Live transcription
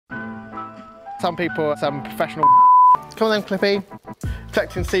Some people, some professional. Come on then, Clippy.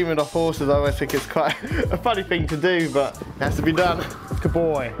 Collecting semen off horses, I always think it's quite a funny thing to do, but it has to be done. Good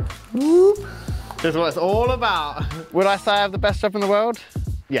boy. Whoop. This is what it's all about. Would I say I have the best job in the world?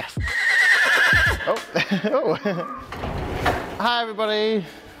 Yes. Oh. Hi everybody.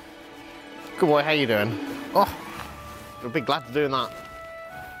 Good boy, how you doing? Oh, you're a big lad for doing that.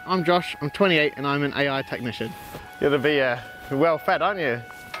 I'm Josh, I'm 28 and I'm an AI technician. You're gonna be well fed, aren't you?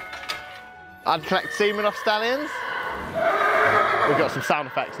 I'd collect semen off stallions. We've got some sound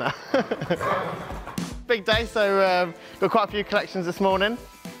effects now. Big day, so got quite a few collections this morning.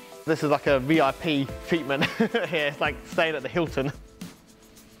 This is like a VIP treatment here. It's like staying at the Hilton.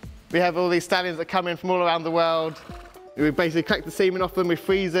 We have all these stallions that come in from all around the world. We basically collect the semen off them, we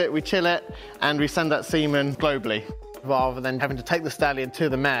freeze it, we chill it, and we send that semen globally. Rather than having to take the stallion to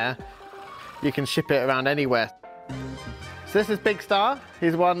the mare, you can ship it around anywhere. So this is Big Star.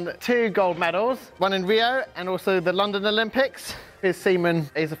 He's won 2 gold medals, one in Rio and also the London Olympics. His semen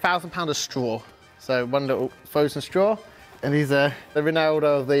is 1,000 pounds of straw. So one little frozen straw. And he's the Ronaldo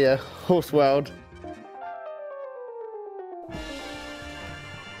of the horse world.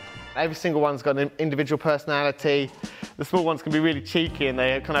 Every single one's got an individual personality. The small ones can be really cheeky and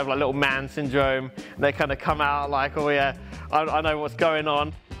they kind of have like little man syndrome. And they kind of come out like, oh yeah, I know what's going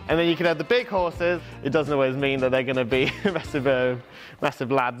on. And then you can have the big horses. It doesn't always mean that they're going to be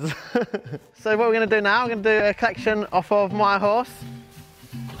massive lads. So what we're going to do now, we're going to do a collection off of my horse.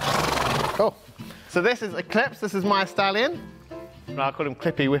 Cool. So this is Eclipse, this is my stallion. I call him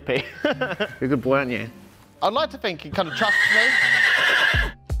Clippy Whippy. You're a good boy, aren't you? I'd like to think he kind of trusts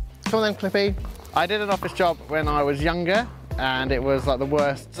me. Come on then, Clippy. I did an office job when I was younger and it was like the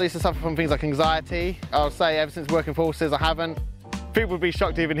worst. I used to suffer from things like anxiety. I'll say ever since working for horses, I haven't. People would be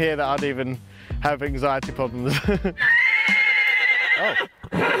shocked to even hear that I'd even have anxiety problems. Oh,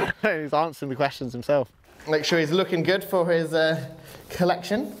 he's answering the questions himself. Make sure he's looking good for his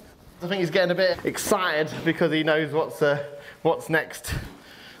collection. I think he's getting a bit excited because he knows what's next.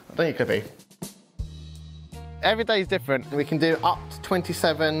 Don't you, Clippy? Every day is different. We can do up to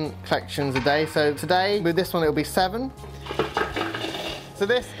 27 collections a day. So today, with this one, it'll be 7. So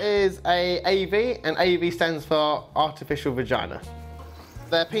this is a AV, and AV stands for artificial vagina.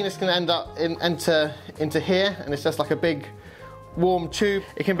 Their penis can enter into here, and it's just like a big warm tube.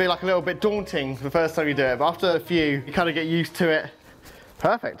 It can be like a little bit daunting the first time you do it, but after a few, you kind of get used to it.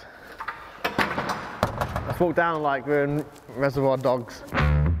 Perfect. Let's walk down like we're in Reservoir Dogs.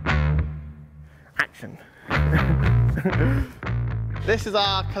 Action. This is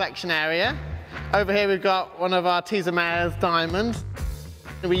our collection area. Over here we've got one of our teaser mares, Diamond.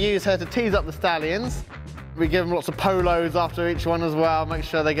 We use her to tease up the stallions. We give them lots of polos after each one as well, make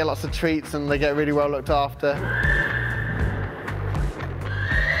sure they get lots of treats and they get really well looked after.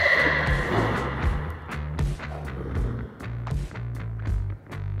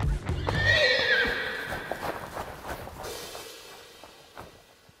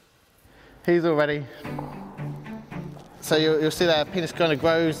 He's all ready. So you'll see their penis kind of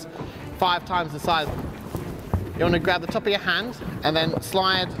grows 5 times the size. You want to grab the top of your hand and then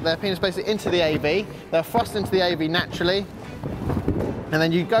slide their penis basically into the AV. They'll thrust into the AV naturally. And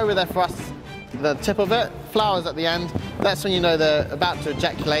then you go with their thrust, the tip of it, flowers at the end. That's when you know they're about to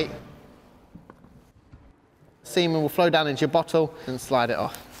ejaculate. Semen will flow down into your bottle and slide it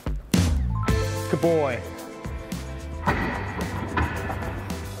off. Good boy.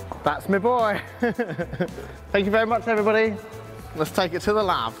 That's my boy. Thank you very much, everybody. Let's take it to the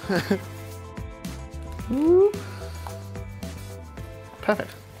lab.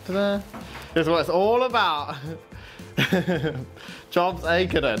 Perfect. Ta-da. This is what it's all about. Jobs a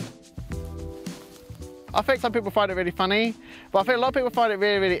good one. I think some people find it really funny, but I think a lot of people find it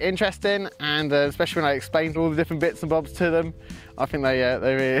really, really interesting, and especially when I explain all the different bits and bobs to them, I think they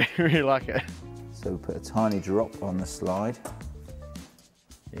really, really like it. So we put a tiny drop on the slide.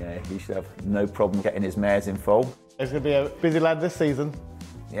 Yeah, he should have no problem getting his mares in foal. He's going to be a busy lad this season.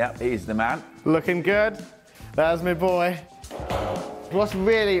 Yeah, he's the man. Looking good. There's my boy. What's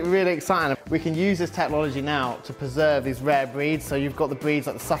really, really exciting, we can use this technology now to preserve these rare breeds. So you've got the breeds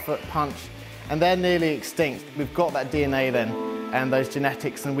like the Suffolk Punch, and they're nearly extinct. We've got that DNA then, and those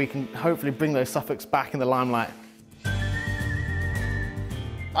genetics, and we can hopefully bring those Suffolks back in the limelight.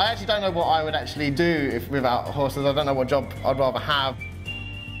 I actually don't know what I would actually do without horses. I don't know what job I'd rather have.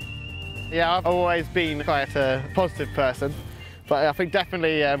 Yeah, I've always been quite a positive person, but I think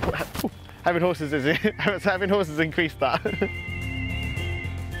definitely having horses increased that.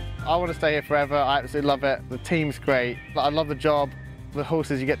 I want to stay here forever. I absolutely love it. The team's great. I love the job, the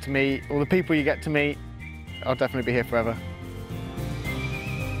horses you get to meet, all the people you get to meet. I'll definitely be here forever.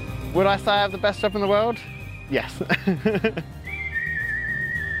 Would I say I have the best job in the world? Yes.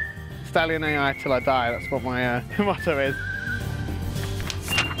 Stallion AI till I die, that's what my motto is.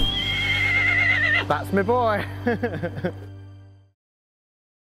 That's my boy.